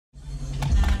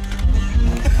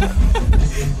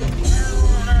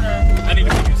I need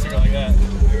to make a sticker like that.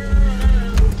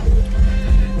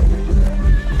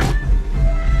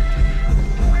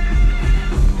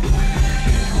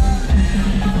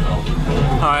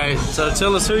 Alright, so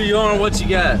tell us who you are and what you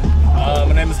got.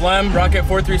 My name is Lem,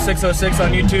 ROCKET43606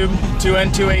 on YouTube,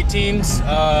 2N218s,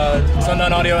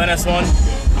 Sundown Audio NS1,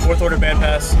 4th order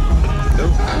Bandpass. Cool.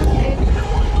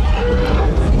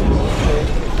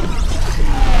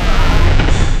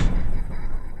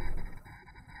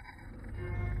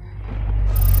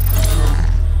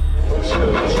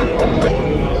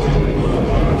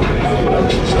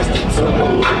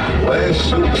 Last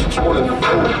shit was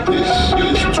 24, this shit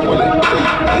is 28.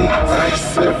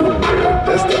 Ice everywhere,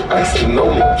 that's the icing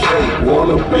on the cake.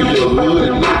 Wanna be a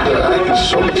hood nigga, I can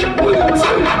show you what it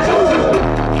takes.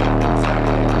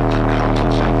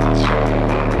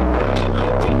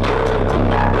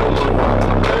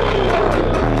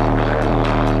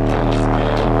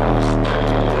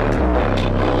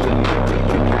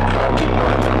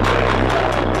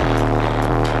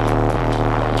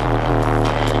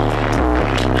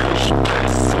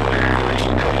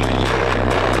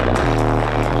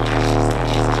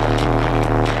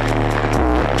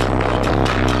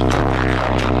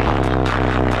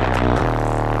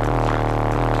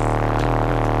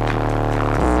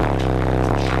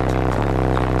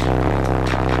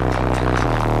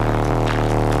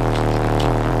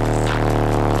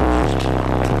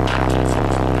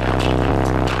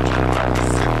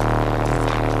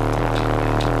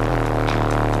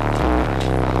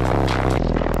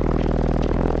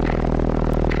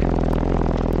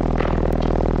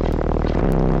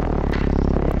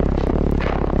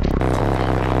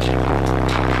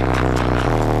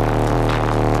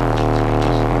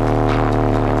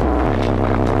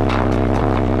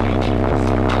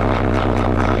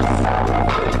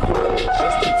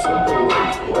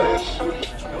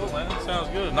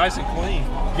 Nice and clean.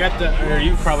 You got the, or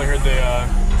you've probably heard the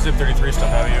Zip 33 stuff,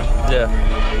 have you? Yeah.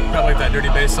 Probably like that dirty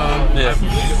bass song. Yeah.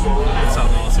 It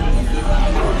sounds awesome.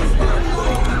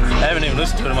 I haven't even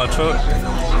listened to it in my truck.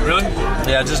 Really?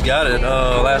 Yeah, I just got it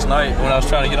last night when I was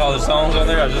trying to get all the songs on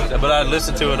there. But I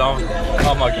listened to it on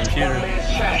my computer.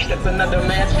 That's another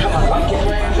man. Come on, walk your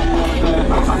way.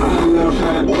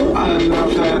 I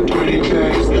love that pretty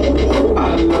face.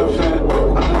 I love that.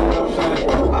 I love that.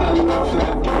 I love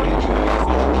that pretty face.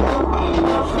 I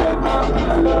love that. I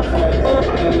love that. I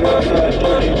love that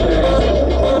pretty face.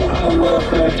 I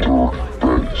love that.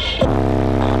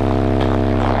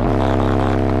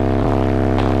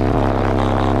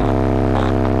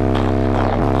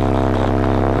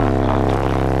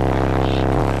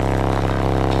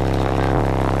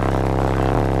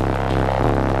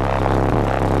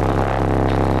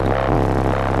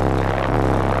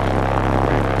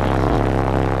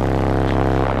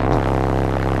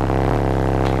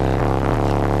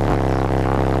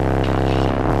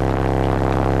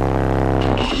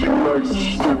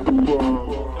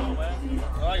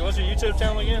 What's your YouTube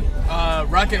channel again?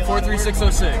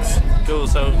 ROCKET43606. Cool,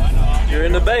 so you're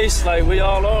in the bass like we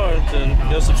all are, then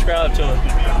go subscribe to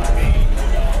it.